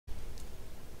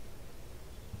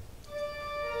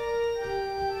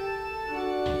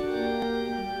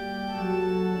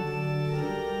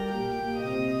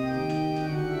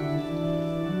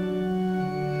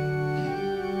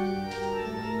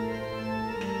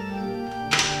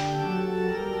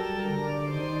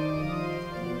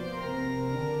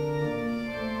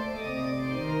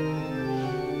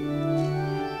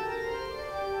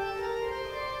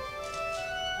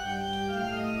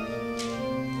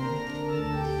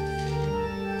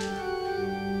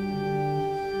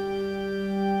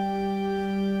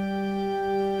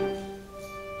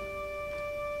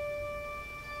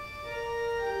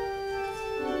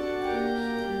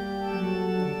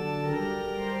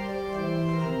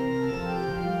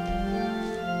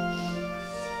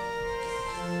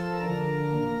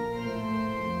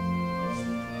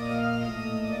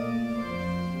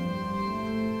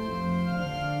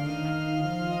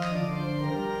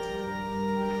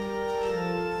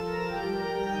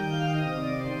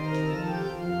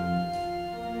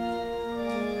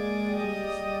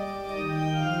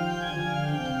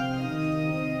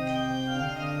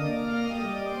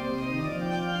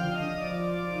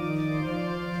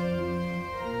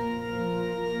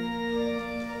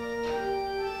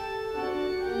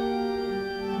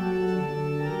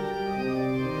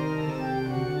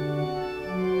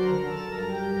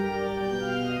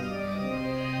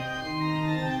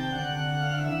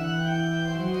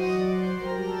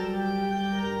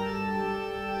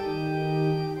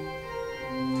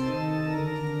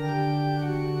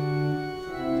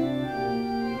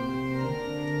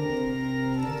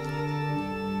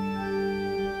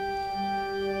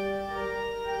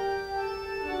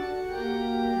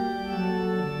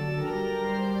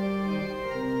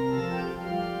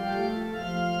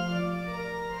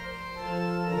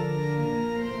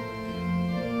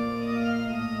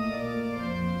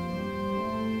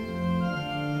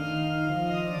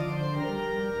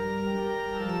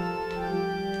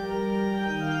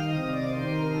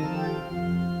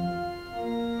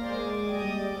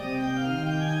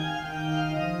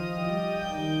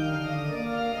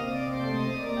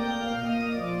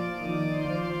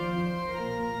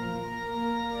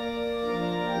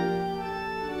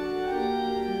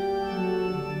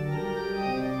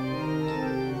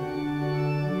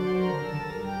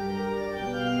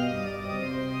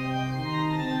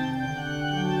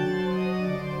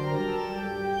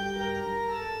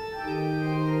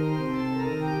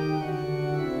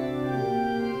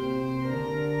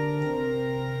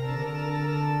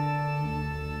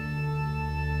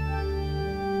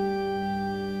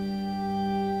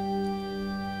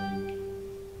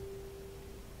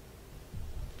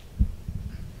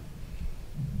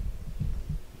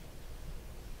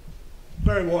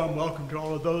Very warm welcome to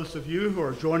all of those of you who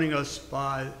are joining us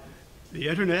by the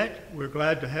internet. We're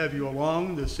glad to have you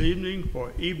along this evening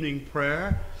for evening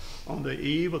prayer on the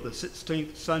eve of the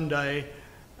 16th Sunday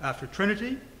after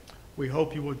Trinity. We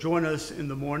hope you will join us in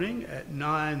the morning at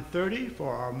 9:30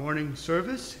 for our morning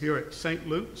service here at St.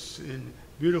 Luke's in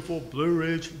beautiful Blue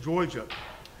Ridge, Georgia.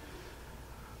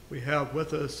 We have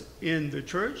with us in the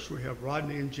church, we have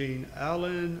Rodney and Jean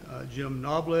Allen, Jim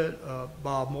Noblet,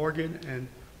 Bob Morgan, and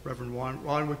Reverend Ron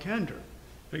Wikander.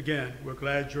 Again, we're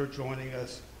glad you're joining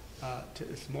us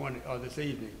this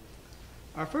evening.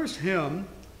 Our first hymn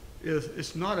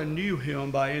it's not a new hymn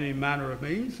by any manner of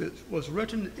means. It was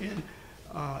written in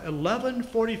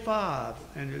 1145,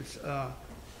 and it's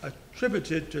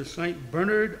attributed to St.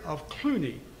 Bernard of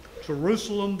Cluny,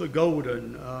 Jerusalem the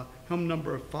Golden, hymn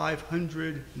number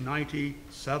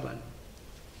 597.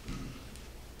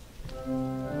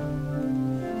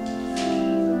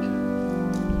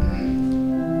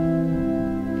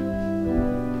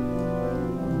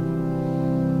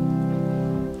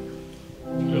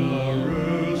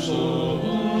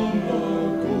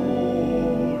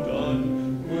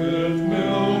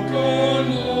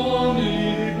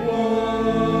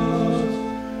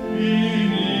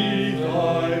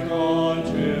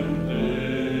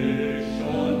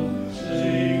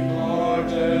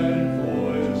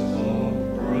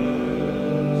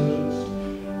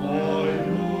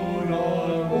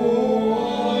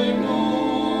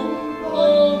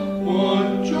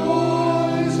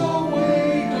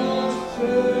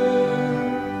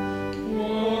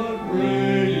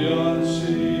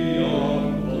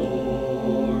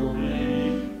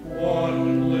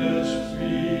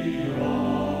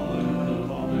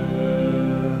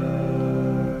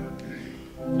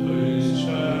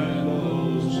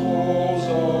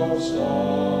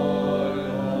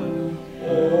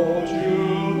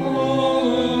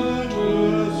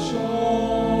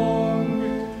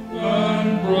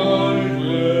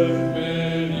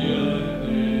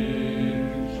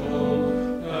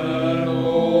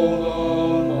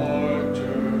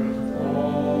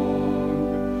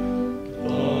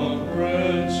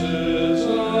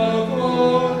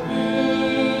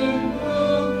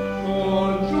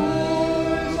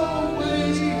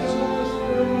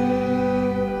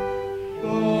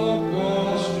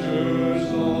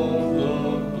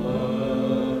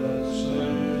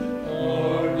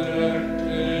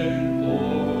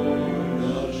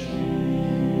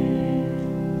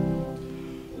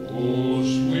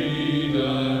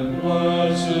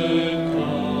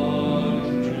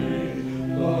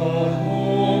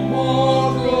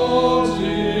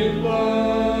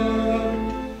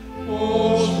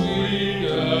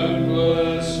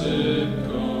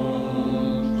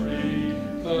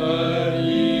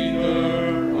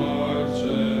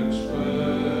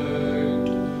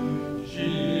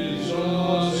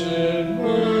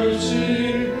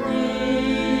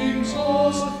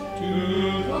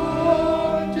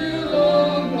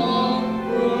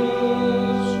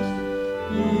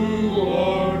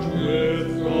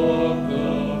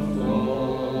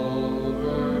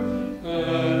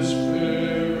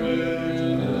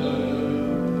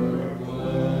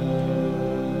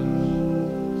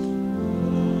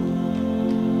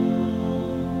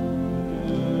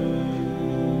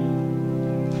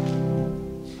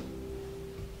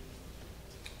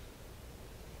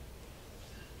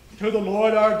 To the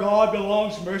Lord our God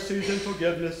belongs mercies and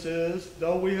forgivenesses.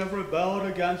 Though we have rebelled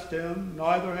against him,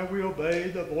 neither have we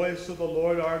obeyed the voice of the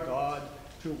Lord our God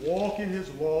to walk in his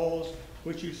laws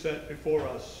which he set before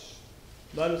us.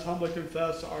 Let us humbly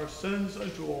confess our sins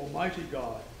unto Almighty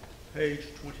God. Page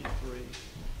 23.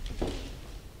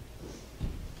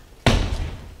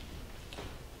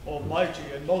 Almighty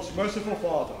and most merciful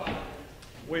Father,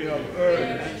 we have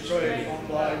erred and strayed from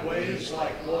thy ways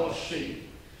like lost sheep.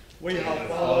 We have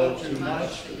followed too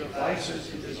much the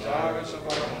devices and desires of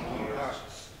our own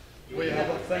hearts. We have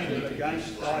offended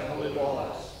against thy holy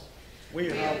laws. We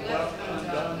have left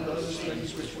undone those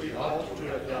things which we ought to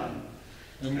have done.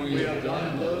 And we have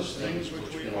done those things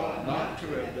which we ought not to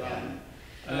have done.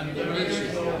 And there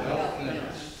is no help in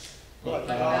us. But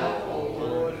thou, O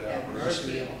Lord, have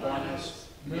mercy upon us,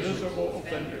 miserable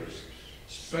offenders.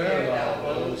 Spare thou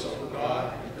those, O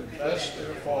God, who confess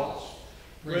their faults.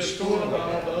 Restore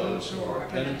thou those who are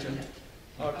penitent,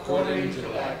 according to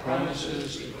thy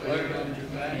promises declared unto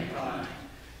mankind,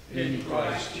 in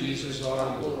Christ Jesus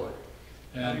our Lord.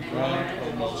 And grant,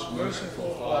 O most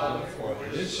merciful Father, for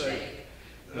his sake,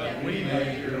 that we may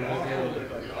hereafter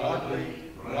live a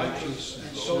godly, righteous,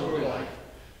 and sober life,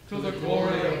 to the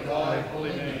glory of thy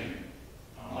holy name.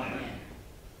 Amen.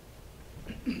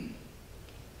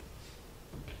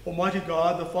 Almighty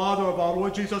God, the Father of our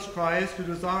Lord Jesus Christ, who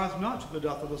desires not the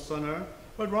death of a sinner,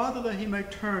 but rather that he may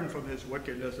turn from his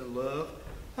wickedness and live,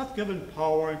 hath given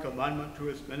power and commandment to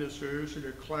his ministers to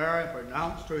declare and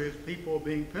pronounce to his people,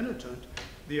 being penitent,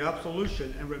 the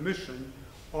absolution and remission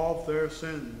of their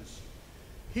sins.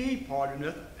 He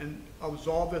pardoneth and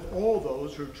absolveth all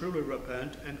those who truly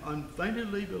repent and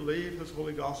unfeignedly believe his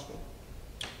holy gospel.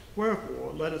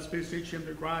 Wherefore, let us beseech him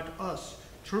to grant us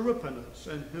true repentance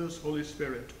and his Holy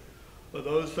Spirit, that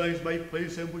those things may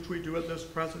please him which we do at this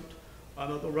present,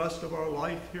 and that the rest of our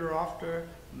life hereafter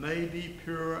may be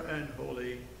pure and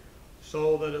holy,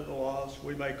 so that at the last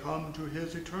we may come to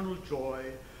his eternal joy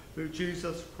through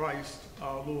Jesus Christ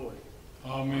our Lord.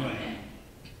 Amen.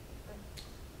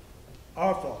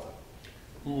 Our Father,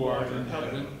 who art in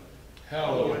heaven,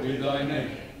 hallowed be thy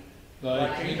name.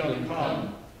 Thy kingdom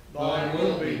come, thy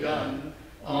will be done,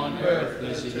 on earth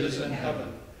as it is in heaven.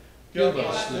 Give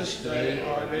us this day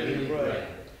our daily bread,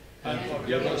 and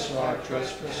forgive us our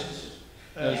trespasses,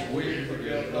 as we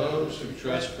forgive those who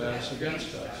trespass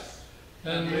against us.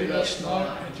 And lead us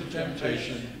not into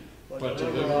temptation, but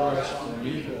deliver us from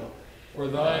evil. For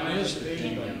thine is the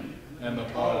kingdom, and the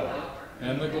power,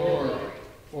 and the glory,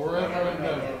 forever and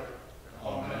ever.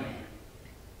 Amen.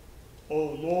 O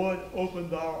Lord, open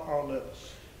thou our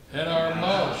lips, and our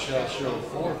mouth shall show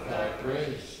forth thy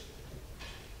praise.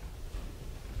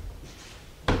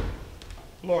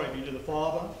 Glory be to the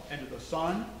Father, and to the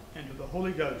Son, and to the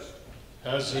Holy Ghost.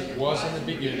 As it was in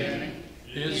the beginning,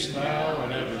 is now,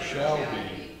 and ever shall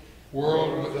be,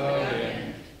 world without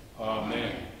end.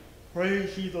 Amen.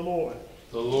 Praise ye the Lord.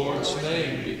 The Lord's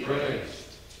name be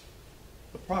praised.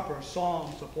 The proper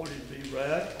psalms appointed to be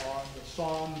read are the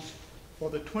Psalms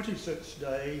for the 26th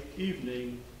day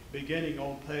evening, beginning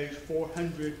on page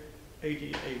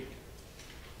 488.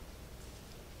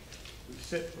 We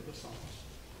sit for the Psalms.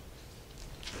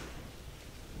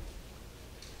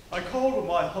 I call with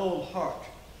my whole heart.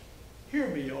 Hear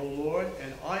me, O Lord,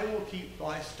 and I will keep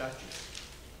thy statutes.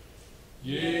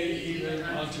 Yea, even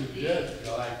unto death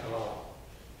do I call.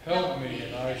 Help me,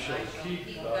 and I shall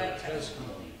keep thy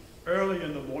testimony. Early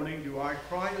in the morning do I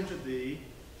cry unto thee,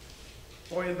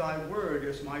 for in thy word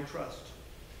is my trust.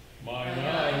 Mine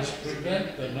eyes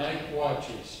prevent the night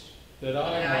watches, that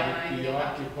I might be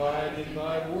occupied in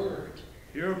thy word.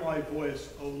 Hear my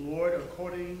voice, O Lord,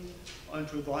 according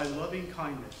unto thy loving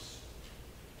kindness.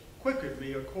 Quicken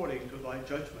me according to thy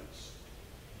judgments.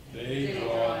 They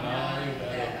draw nigh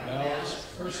that of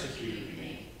malice persecute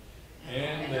me,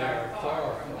 and they are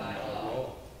far from thy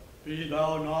law. Be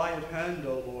thou nigh at hand,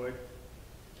 O Lord,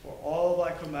 for all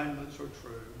thy commandments are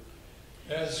true.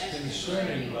 As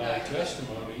concerning thy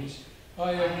testimonies,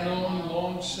 I have known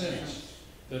long since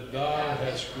that thou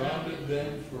hast grounded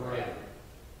them forever.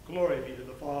 Glory be to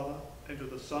the Father, and to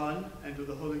the Son, and to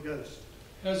the Holy Ghost.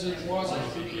 As it was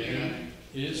in the beginning,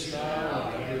 is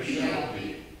now, and ever shall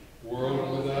be,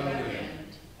 world without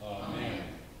end. Amen.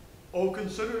 O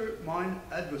consider mine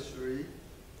adversary,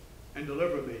 and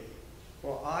deliver me,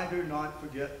 for I do not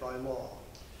forget thy law.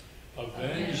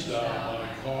 Avenge thou my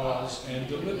cause, and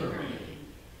deliver me.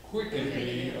 Quicken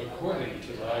me according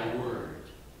to thy word.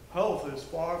 Health is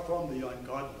far from the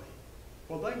ungodly,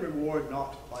 for they reward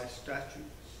not thy statutes.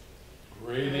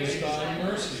 Great is thy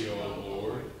mercy, O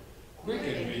Lord.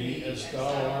 Quicken me as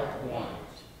thou art wont.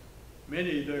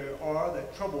 Many there are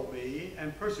that trouble me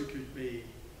and persecute me,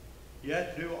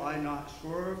 yet do I not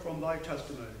swerve from thy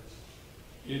testimonies.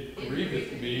 It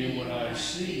grieveth me when I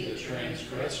see the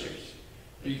transgressors,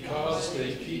 because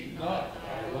they keep not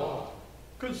thy law.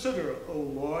 Consider, O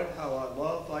Lord, how I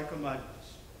love thy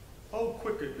commandments. O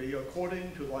quicken me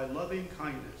according to thy loving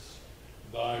kindness.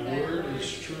 Thy word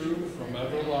is true from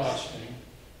everlasting.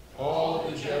 All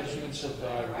the judgments of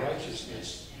thy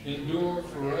righteousness endure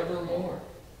forevermore.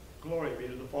 Glory be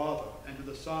to the Father, and to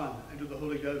the Son, and to the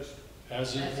Holy Ghost.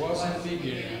 As it was in the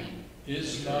beginning,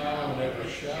 is now, and ever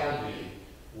shall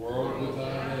be, world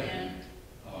without end.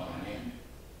 Amen.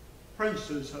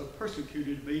 Princes have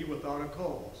persecuted me without a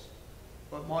cause,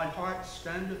 but my heart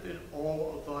standeth in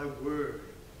awe of thy word.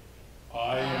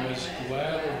 I am as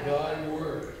glad of thy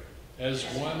word as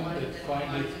one that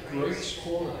findeth great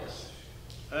spoils.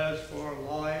 As for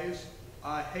lies,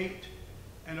 I hate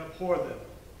and abhor them,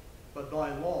 but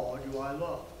thy law do I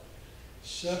love.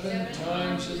 7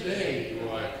 times a day do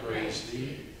I praise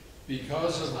thee,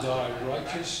 because of thy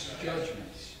righteous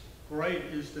judgments. Great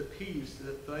is the peace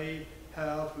that they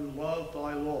have who love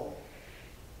thy law,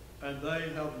 and they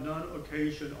have none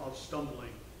occasion of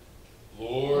stumbling.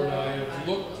 Lord, I have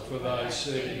looked for thy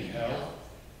saving health,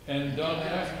 and done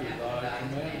after thy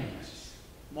commandments.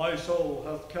 My soul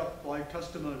hath kept thy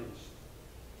testimonies,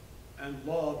 and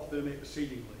love them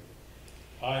exceedingly.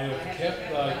 I have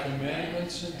kept thy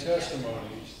commandments and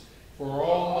testimonies, for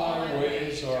all my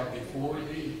ways are before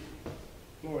thee.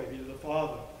 Glory be to the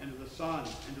Father, and to the Son,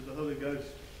 and to the Holy Ghost.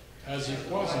 As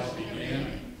it was in the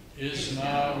beginning, is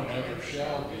now, and ever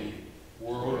shall be,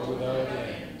 world without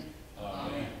end.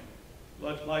 Amen.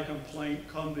 Let my complaint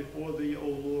come before thee, O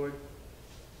Lord.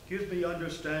 Give me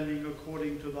understanding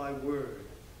according to thy word.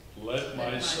 Let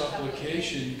my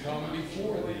supplication come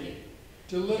before thee.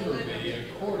 Deliver me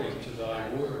according to thy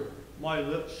word. My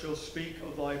lips shall speak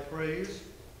of thy praise,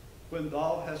 when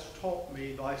thou hast taught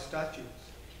me thy statutes.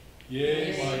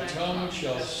 Yea, my tongue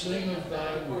shall sing of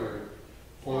thy word,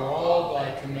 for all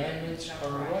thy commandments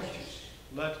are righteous.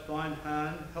 Let thine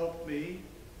hand help me,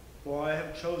 for I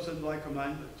have chosen thy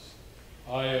commandments.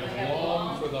 I have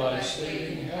longed for thy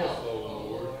saving health, O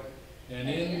Lord, and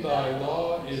in thy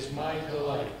law is my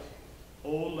delight.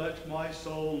 O let my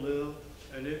soul live,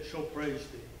 and it shall praise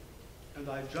thee, and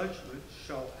thy judgment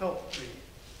shall help me.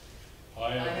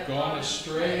 I have gone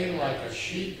astray like a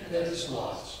sheep that is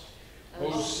lost.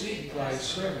 O seek thy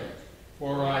servant,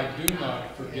 for I do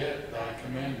not forget thy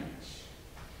commandments.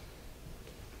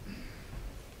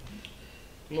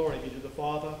 Glory be to the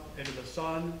Father, and to the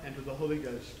Son, and to the Holy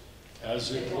Ghost.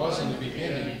 As it was in the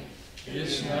beginning,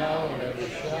 is now, and ever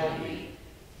shall be,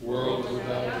 world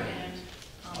without end.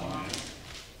 Amen.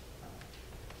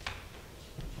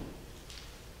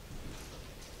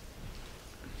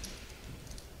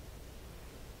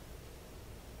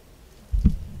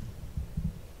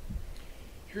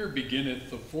 Here beginneth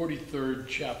the 43rd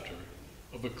chapter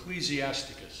of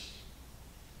Ecclesiasticus.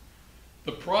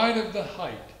 The pride of the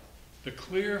height, the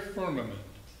clear firmament,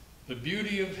 the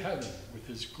beauty of heaven with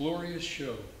his glorious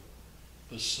show,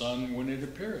 the sun when it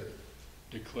appeareth,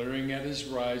 declaring at his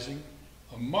rising,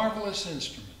 a marvelous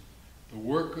instrument, the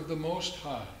work of the Most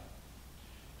High.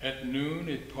 At noon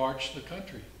it parched the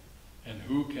country, and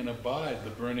who can abide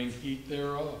the burning heat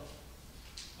thereof?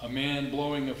 A man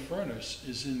blowing a furnace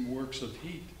is in works of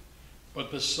heat, but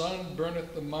the sun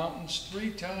burneth the mountains 3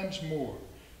 times more,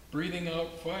 breathing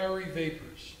out fiery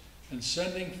vapors, and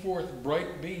sending forth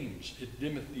bright beams, it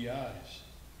dimmeth the eyes.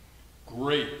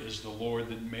 Great is the Lord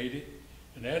that made it,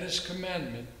 and at his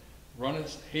commandment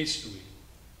runneth hastily.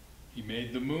 He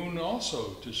made the moon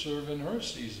also to serve in her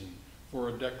season for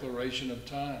a declaration of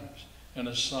times, and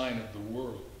a sign of the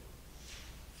world.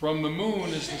 From the moon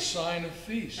is the sign of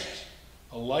feasts,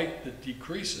 a light that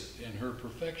decreaseth in her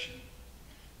perfection.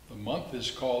 The month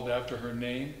is called after her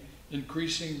name,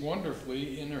 increasing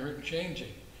wonderfully in her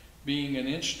changing, being an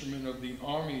instrument of the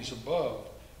armies above,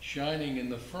 shining in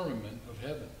the firmament of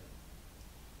heaven.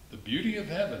 The beauty of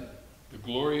heaven, the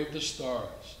glory of the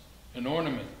stars, an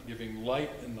ornament giving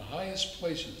light in the highest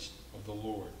places of the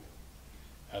Lord.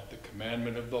 At the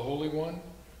commandment of the Holy One,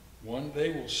 they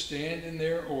will stand in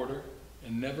their order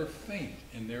and never faint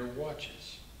in their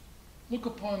watches. Look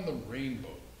upon the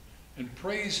rainbow, and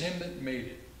praise him that made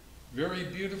it. Very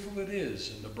beautiful it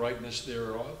is in the brightness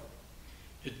thereof.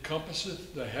 It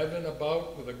compasseth the heaven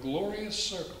about with a glorious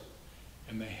circle,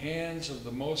 and the hands of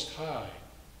the Most High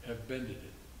have bended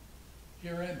it.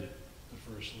 Here ended the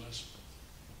first lesson.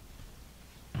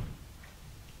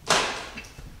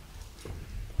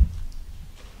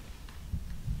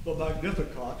 The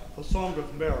Magnificat, a Song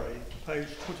of Mary, page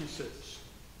 26.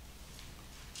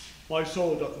 My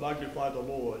soul doth magnify the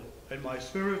Lord, and my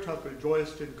spirit hath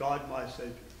rejoiced in God my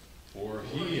Savior. For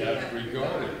he hath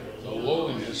regarded the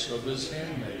lowliness of his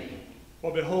handmaid.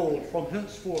 For behold, from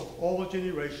henceforth all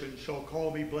generations shall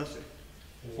call me blessed.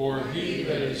 For he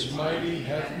that is mighty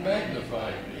hath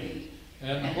magnified me,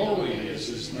 and holy is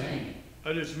his name.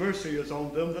 And his mercy is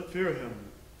on them that fear him,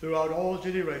 throughout all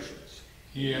generations.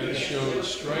 He hath showed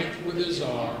strength with his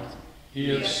arm. He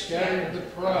hath scattered the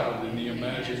proud in the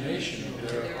imagination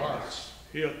of their hearts.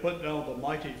 He hath put down the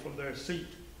mighty from their seat,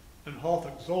 and hath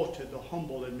exalted the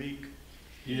humble and meek.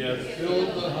 He hath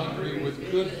filled the hungry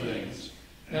with good things,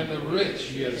 and the rich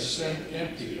he hath sent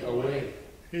empty away.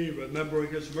 He,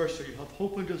 remembering his mercy, hath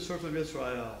opened his servant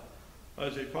Israel,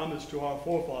 as he promised to our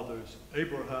forefathers,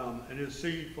 Abraham and his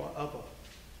seed forever.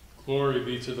 Glory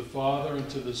be to the Father, and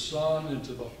to the Son, and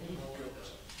to the Holy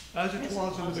Ghost. As it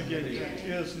was in the beginning,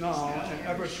 is now, and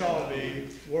ever shall be,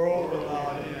 world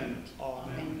without end.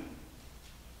 Amen.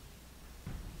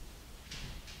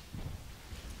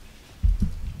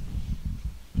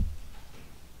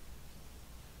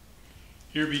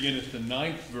 Here beginneth the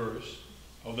 9th verse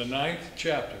of the 9th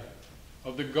chapter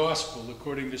of the Gospel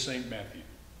according to St. Matthew.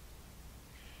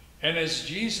 And as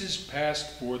Jesus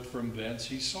passed forth from thence,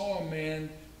 he saw a man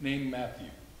named Matthew,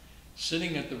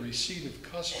 sitting at the receipt of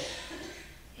custom.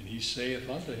 And he saith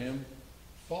unto him,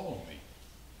 follow me."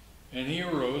 And he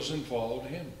arose and followed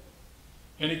him.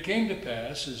 And it came to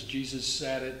pass, as Jesus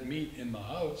sat at meat in the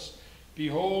house,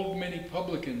 behold, many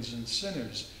publicans and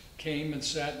sinners came and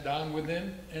sat down with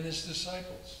him and his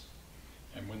disciples.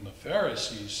 And when the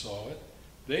Pharisees saw it,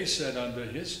 they said unto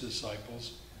his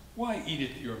disciples, "Why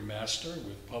eateth your master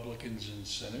with publicans and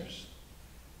sinners?"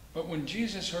 But when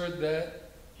Jesus heard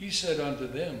that, he said unto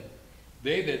them,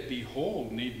 "They that be whole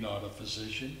need not a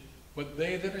physician, but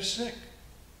they that are sick.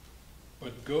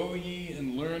 But go ye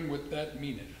and learn what that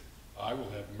meaneth. I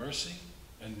will have mercy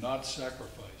and not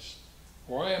sacrifice.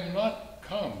 For I am not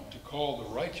come to call the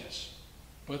righteous,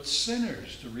 but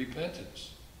sinners to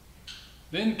repentance."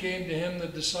 Then came to him the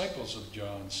disciples of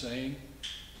John, saying,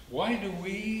 "Why do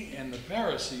we and the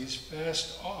Pharisees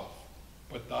fast oft,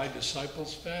 but thy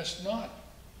disciples fast not?"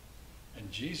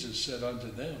 And Jesus said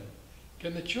unto them,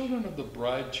 "Can the children of the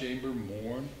bride chamber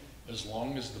mourn as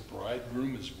long as the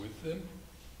bridegroom is with them?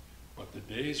 But the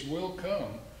days will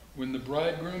come when the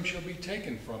bridegroom shall be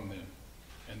taken from them,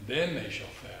 and then they shall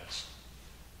fast.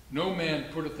 No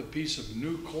man putteth a piece of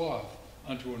new cloth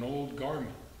unto an old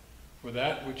garment, for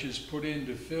that which is put in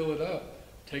to fill it up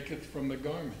taketh from the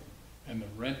garment, and the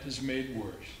rent is made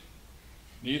worse.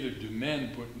 Neither do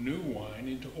men put new wine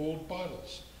into old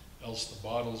bottles, else the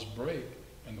bottles break,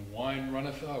 and the wine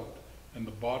runneth out, and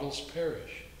the bottles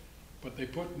perish. But they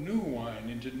put new wine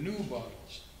into new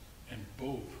bottles, and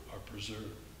both are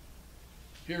preserved."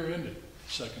 Here ended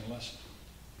the second lesson.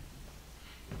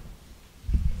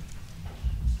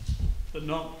 The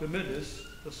Nunc Dimittis,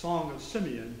 the Song of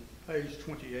Simeon, page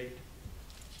 28.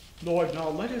 Lord, now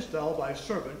lettest thou thy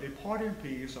servant depart in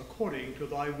peace according to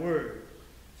thy word.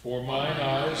 For mine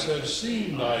eyes have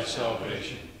seen thy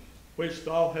salvation, which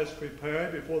thou hast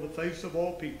prepared before the face of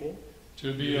all people,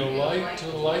 to be a light to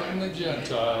lighten the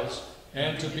Gentiles,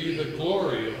 and to be the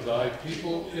glory of thy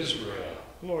people Israel.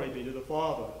 Glory be to the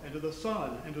Father, and to the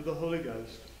Son, and to the Holy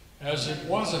Ghost. As it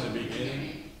was in the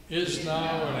beginning, is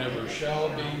now, and ever shall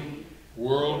be,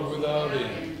 world without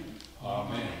end.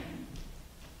 Amen.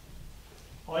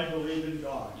 I believe in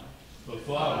God, the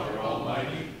Father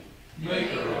Almighty,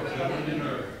 maker of heaven and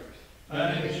earth,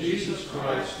 and in Jesus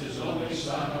Christ, his only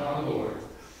Son, our Lord,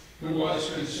 who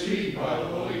was conceived by the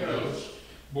Holy Ghost,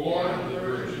 born of the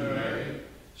Virgin Mary,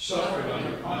 suffered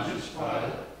under Pontius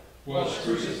Pilate, was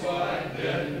crucified,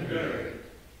 dead, and buried.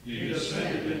 He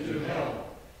descended into hell.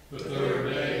 The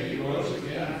third day he rose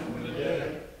again from the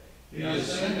dead. He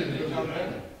ascended into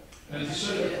heaven, and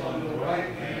sitteth on the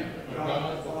right hand of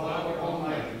God the Father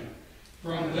Almighty.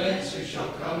 From thence he shall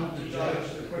come to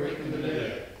judge the quick and the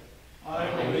dead. I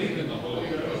believe in the Holy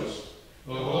Ghost,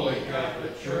 the Holy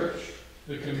Catholic Church,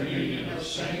 the communion of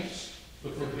saints, the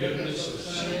forgiveness of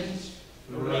sins,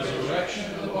 the resurrection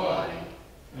of the body,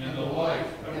 and the life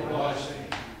everlasting.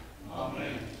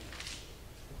 Amen.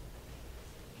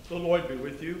 The Lord be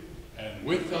with you. And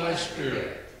with thy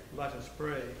spirit. Let us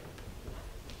pray.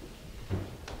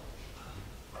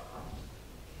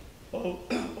 O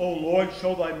Lord,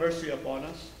 show thy mercy upon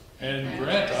us. And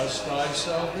grant us thy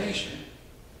salvation.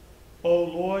 O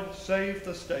Lord, save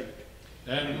the state.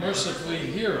 And mercifully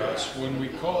hear us when we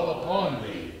call upon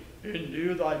thee.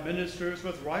 Endue thy ministers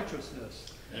with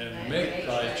righteousness. And make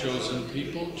thy chosen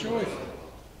people joyful.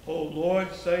 O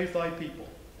Lord, save thy people.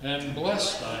 And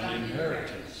bless thine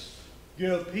inheritance.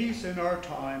 Give peace in our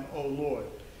time, O Lord.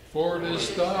 For it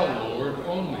is thou, Lord,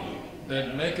 only,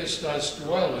 that makest us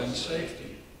dwell in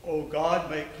safety. O God,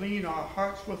 make clean our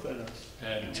hearts within us.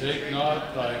 And take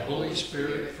not thy Holy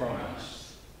Spirit from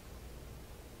us.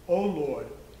 O Lord,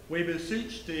 we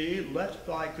beseech thee, let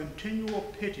thy continual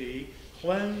pity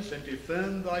cleanse and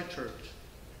defend thy church.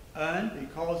 And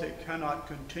because it cannot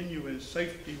continue in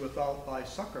safety without thy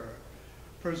succor,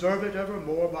 preserve it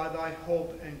evermore by thy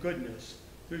hope and goodness,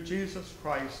 through Jesus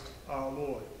Christ our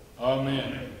Lord.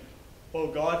 Amen. O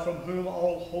God, from whom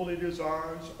all holy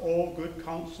desires, all good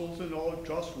counsels, and all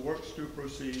just works do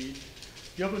proceed,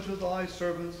 give unto thy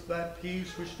servants that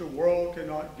peace which the world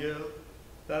cannot give,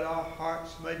 that our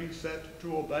hearts may be set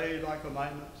to obey thy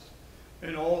commandments,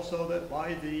 and also that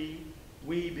by thee,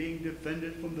 we, being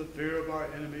defended from the fear of our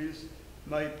enemies,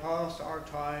 may pass our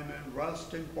time in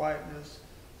rest and quietness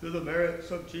through the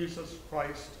merits of Jesus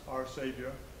Christ our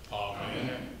Savior.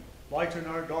 Amen. Lighten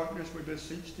our darkness, we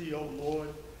beseech thee, O Lord,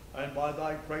 and by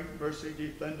thy great mercy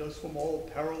defend us from all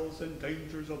perils and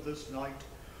dangers of this night,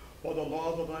 for the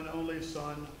love of thine only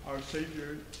Son, our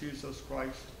Savior, Jesus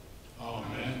Christ.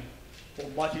 Amen.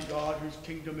 Almighty God, whose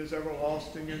kingdom is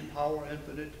everlasting and power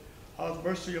infinite, have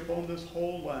mercy upon this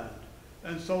whole land,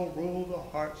 and so rule the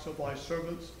hearts of thy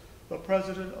servants, the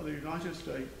President of the United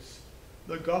States,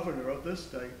 the Governor of this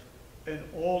state, and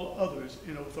all others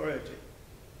in authority,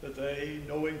 that they,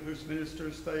 knowing whose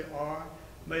ministers they are,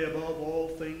 may above all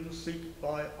things seek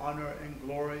thy honor and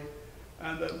glory,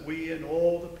 and that we and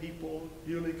all the people,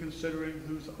 duly considering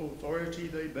whose authority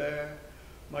they bear,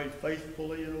 may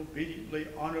faithfully and obediently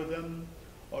honor them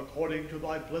according to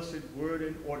thy blessed word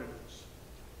and ordinance.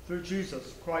 Through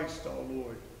Jesus Christ our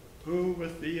Lord, who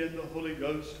with thee and the Holy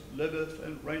Ghost liveth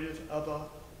and reigneth ever,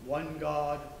 one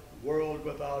God, world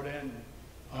without end.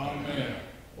 Amen.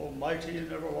 Almighty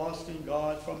and everlasting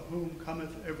God, from whom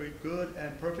cometh every good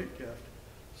and perfect gift,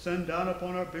 send down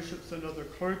upon our bishops and other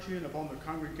clergy and upon the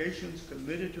congregations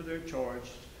committed to their charge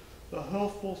the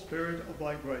healthful spirit of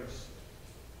thy grace,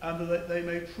 and that they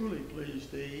may truly please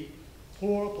thee,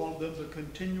 pour upon them the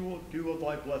continual dew of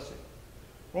thy blessing.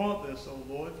 Grant this, O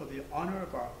Lord, for the honor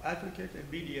of our advocate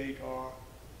and mediator,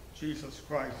 Jesus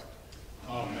Christ.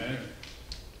 Amen.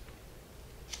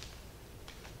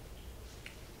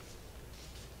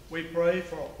 We pray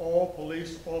for all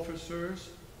police officers,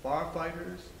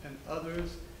 firefighters, and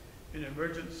others in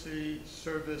emergency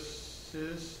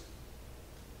services,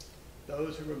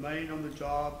 those who remain on the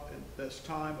job at this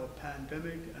time of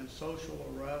pandemic and social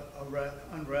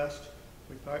unrest.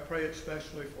 We pray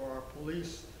especially for our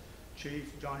police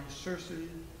chief, Johnny Searcy,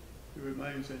 who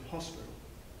remains in hospital.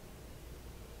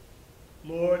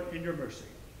 Lord, in your mercy,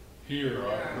 Hear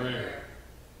our prayer.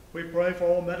 we pray for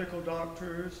all medical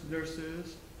doctors,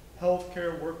 nurses,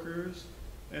 healthcare workers,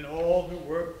 and all who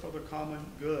work for the common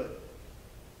good.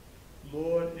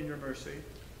 Lord, in your mercy,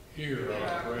 Hear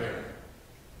our prayer.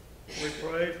 we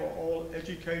pray for all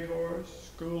educators,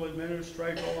 school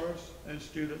administrators, and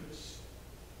students,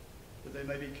 that they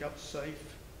may be kept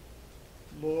safe.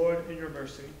 Lord, in your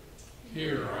mercy,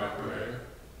 Hear our prayer.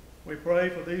 we pray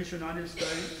for these United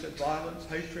States, that violence,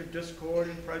 hatred, discord,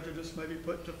 and prejudice may be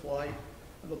put to flight,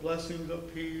 and the blessings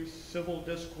of peace, civil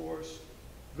discourse,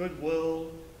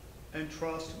 goodwill, and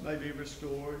trust may be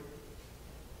restored.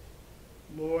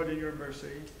 Lord, in your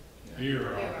mercy,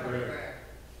 Hear our prayer.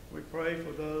 we pray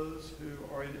for those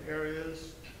who are in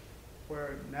areas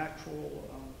where natural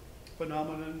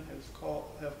phenomenon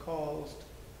have caused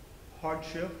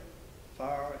hardship,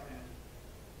 fire, and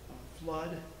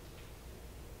flood.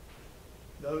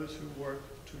 Those who work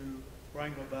to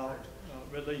bring about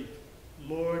relief.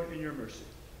 Lord, in your mercy,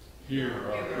 Hear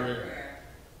our prayer.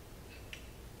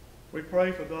 we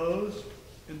pray for those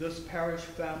in this parish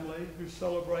family who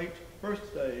celebrate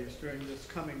birthdays during this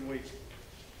coming week.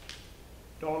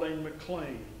 Darlene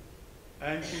McLean,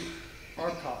 Angie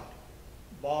Arcott,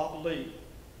 Bob Lee,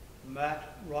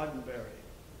 Matt Roddenberry.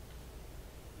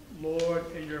 Lord,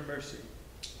 in your mercy,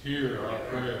 Hear our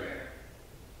prayer.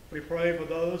 we pray for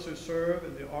those who serve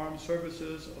in the armed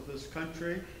services of this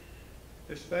country,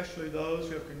 especially those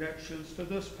who have connections to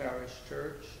this parish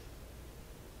church.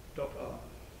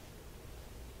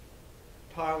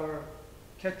 Tyler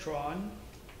Ketron,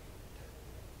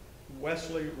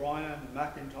 Wesley Ryan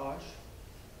McIntosh,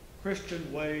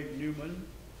 Christian Wade Newman,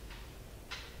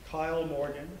 Kyle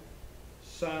Morgan,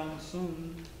 Sam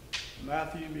Soon,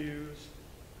 Matthew Muse,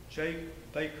 Jake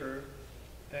Baker,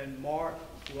 and Mark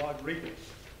Rodriguez.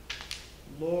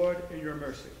 Lord, in your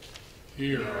mercy.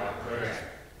 Hear our prayer.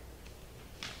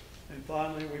 And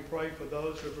finally, we pray for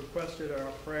those who have requested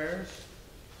our prayers.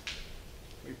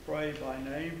 We pray by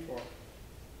name for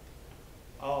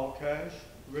Al Cash,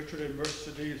 Richard and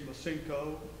Mercedes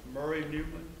Masinko, Murray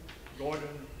Newman, Gordon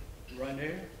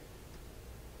Rainier,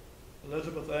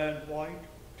 Elizabeth Ann White,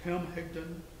 Tim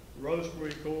Higdon,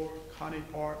 Rosemary Gore, Connie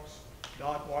Parks,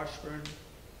 Dot Washburn,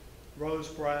 Rose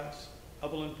Brass,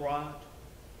 Evelyn Bryant,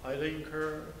 Eileen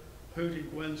Kerr, Hootie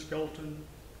Gwen Skelton,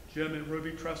 Jim and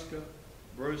Ruby Tresca,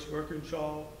 Bruce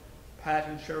Birkinshaw, Pat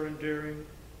and Sharon Deering,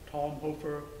 Tom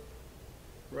Hofer,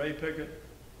 Ray Piggott,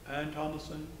 Ann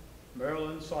Thomason,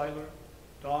 Marilyn Seiler,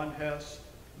 Don Hess,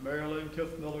 Marilyn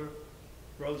Kithmiller,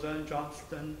 Roseanne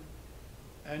Johnston,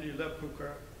 Andy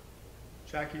Lepkuker,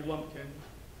 Jackie Lumpkin,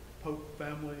 Pope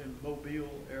family in Mobile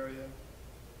area,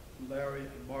 Larry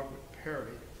and Margaret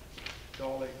Perry,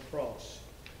 Dolly Cross,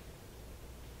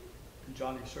 and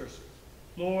Johnny Searcy.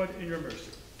 Lord, in your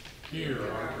mercy. Hear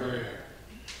our prayer.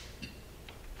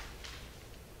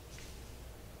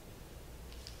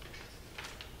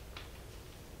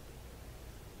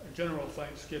 A general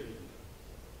thanksgiving.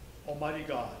 Almighty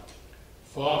God,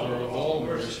 Father of all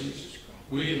mercies,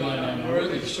 we thine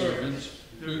unworthy servants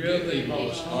do give thee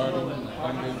most hearty and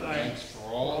humble thanks for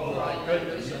all thy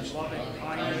goodness and loving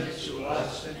kindness to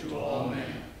us and to all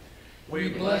men. We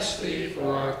bless thee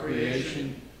for our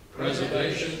creation,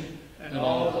 preservation, and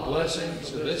all the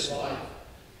blessings of this life,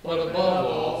 but above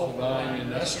all for thine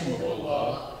inestimable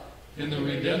love, in the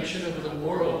redemption of the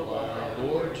world by our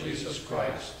Lord Jesus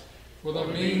Christ, for the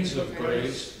means of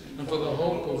grace and for the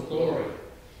hope of glory.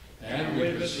 And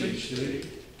we beseech thee,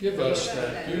 give us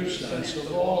that due sense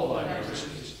of all thy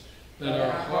mercies, that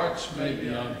our hearts may be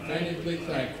unfeignedly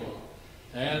thankful,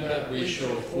 and that we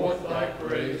show forth thy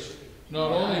praise,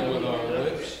 not only with our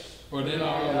lips, but in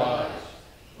our lives,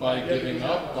 by giving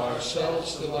up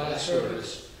ourselves to thy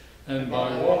service, and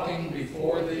by walking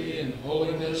before thee in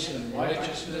holiness and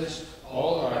righteousness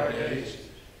all our days,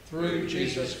 through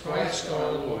Jesus Christ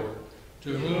our Lord,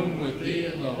 to whom with thee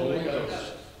and the Holy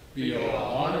Ghost be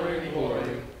all honor and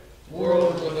glory,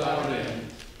 world without end.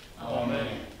 Amen.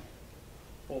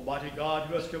 Almighty God,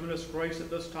 who hast given us grace at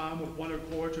this time with one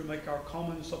accord to make our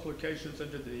common supplications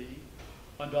unto thee,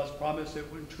 and dost promise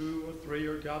that when 2 or 3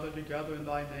 are gathered together in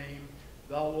thy name,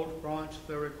 thou wilt grant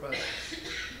their requests.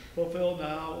 Fulfill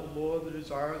now, O Lord, the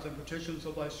desires and petitions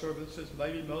of thy servants as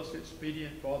may be most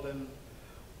expedient for them,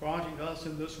 granting us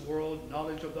in this world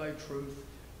knowledge of thy truth,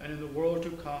 and in the world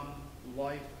to come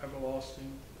life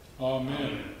everlasting.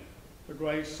 Amen. The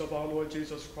grace of our Lord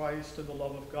Jesus Christ and the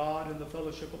love of God and the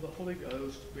fellowship of the Holy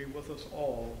Ghost be with us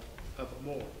all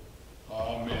evermore.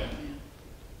 Amen.